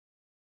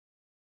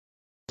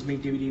Me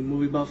DVD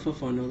movie buffer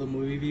for another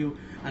movie review,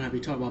 and I'll be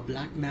talking about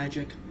Black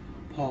Magic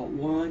Part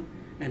 1.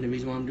 And the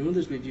reason why I'm doing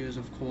this review is,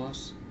 of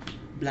course,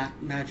 Black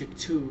Magic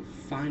 2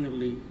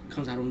 finally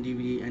comes out on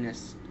DVD, and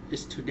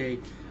it's today.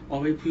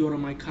 Already pre-ordered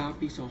my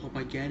copy, so I hope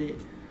I get it.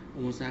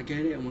 And once I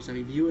get it, and once I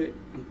review it,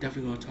 I'm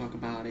definitely going to talk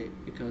about it,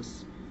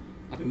 because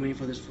I've been waiting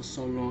for this for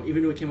so long.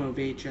 Even though it came out on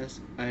VHS,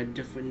 I had a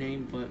different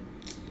name, but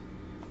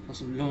that was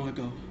so long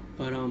ago.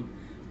 But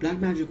Black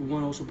Magic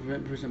 1 also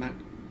brings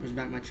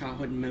back my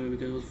childhood memory,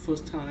 because it was the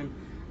first time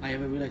I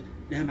ever realized,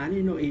 damn, I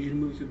didn't know Asian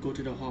movies could go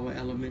to the horror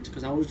element,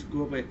 because I always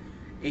grew up with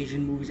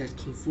Asian movies as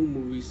kung fu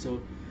movies.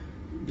 So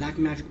Black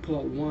Magic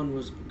Part 1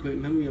 was a great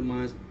memory of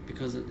mine,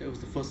 because it was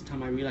the first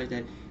time I realized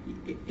that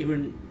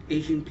even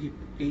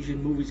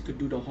Asian movies could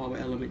do the horror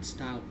element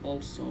style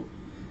also.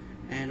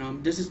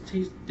 And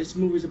this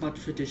movie is about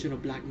the tradition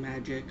of black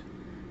magic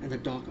and the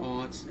dark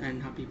arts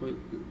and how people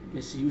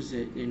misuse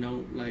it. You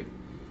know, like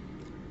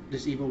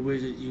this evil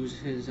wizard used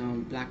his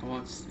black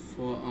arts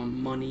for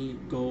money,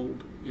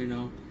 gold, you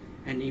know,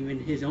 and even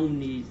his own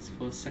needs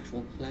for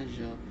sexual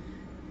pleasure.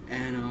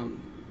 And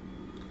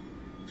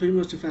pretty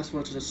much to fast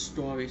forward to the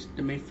story,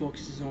 the main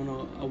focus is on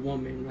a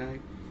woman,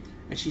 right?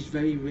 And she's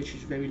very rich,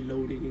 she's very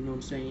loaded, you know what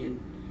I'm saying?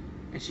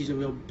 And she's a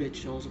real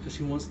bitch also, because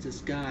she wants this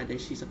guy that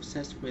she's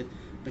obsessed with,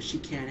 but she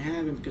can't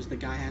have him because the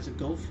guy has a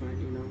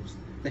girlfriend, you know,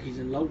 that he's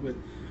in love with.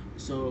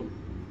 So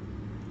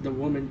the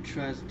woman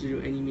tries to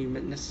do any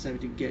means necessary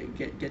to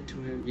get to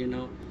him, you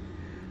know.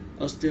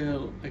 Or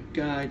still, a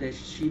guy that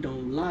she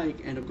don't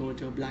like end up going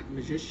to a black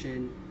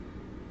magician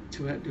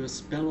to do a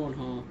spell on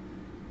her.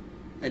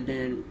 And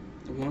then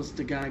once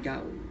the guy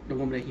got the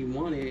woman that he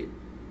wanted,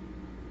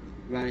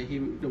 right,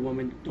 the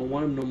woman don't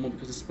want him no more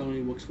because the spell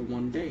only works for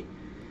one day.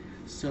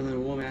 So then the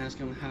woman asked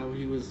him how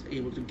he was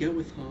able to get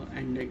with her,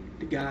 and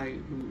the guy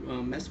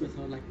who messed with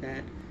her like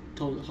that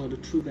told her the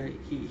truth, that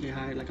he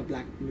hired like a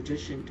black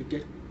magician to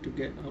get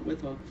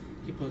with her.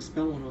 He put a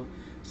spell on her.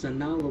 So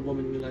now the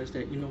woman realized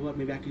that, you know what,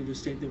 maybe I can do the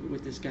same thing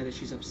with this guy that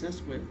she's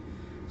obsessed with.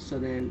 So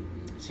then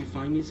she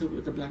finally meets up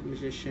with the black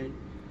magician,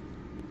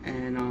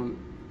 and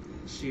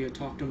she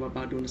talked to him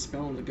about doing a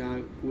spell on the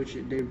guy, which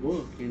it did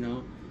work, you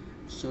know.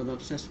 So the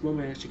obsessed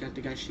woman actually got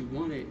the guy she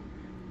wanted,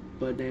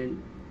 but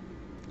then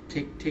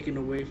taking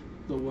away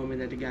the woman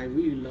that the guy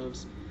really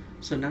loves.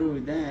 So not only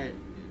that,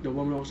 the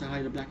woman also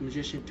hired a black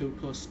magician to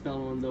put a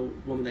spell on the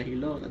woman that he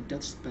loved, a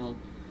death spell.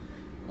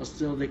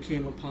 Still, they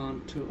came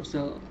upon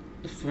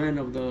the friend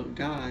of the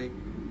guy,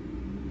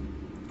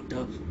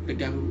 the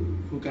guy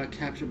who got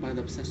captured by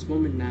the obsessed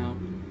woman now,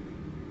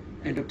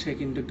 ended up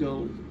taking the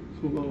girl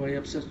who already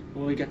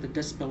got the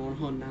death spell on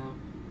her now,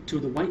 to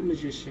the white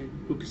magician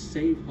who could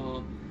save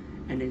her,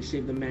 and then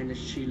save the man that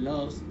she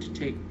loves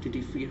to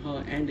defeat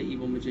her and the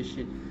evil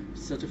magician.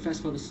 So to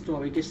fast forward the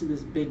story, it gets to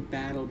this big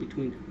battle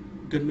between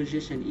good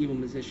magician and evil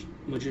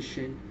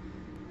magician,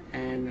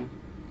 and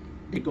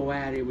they go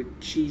at it with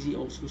cheesy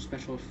old school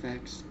special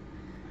effects.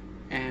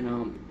 And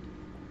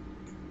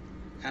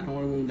I don't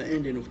want to ruin the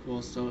ending, of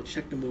course, so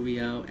check the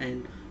movie out.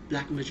 And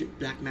Black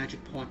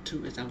Magic Part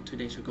 2 is out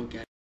today, so go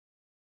get it.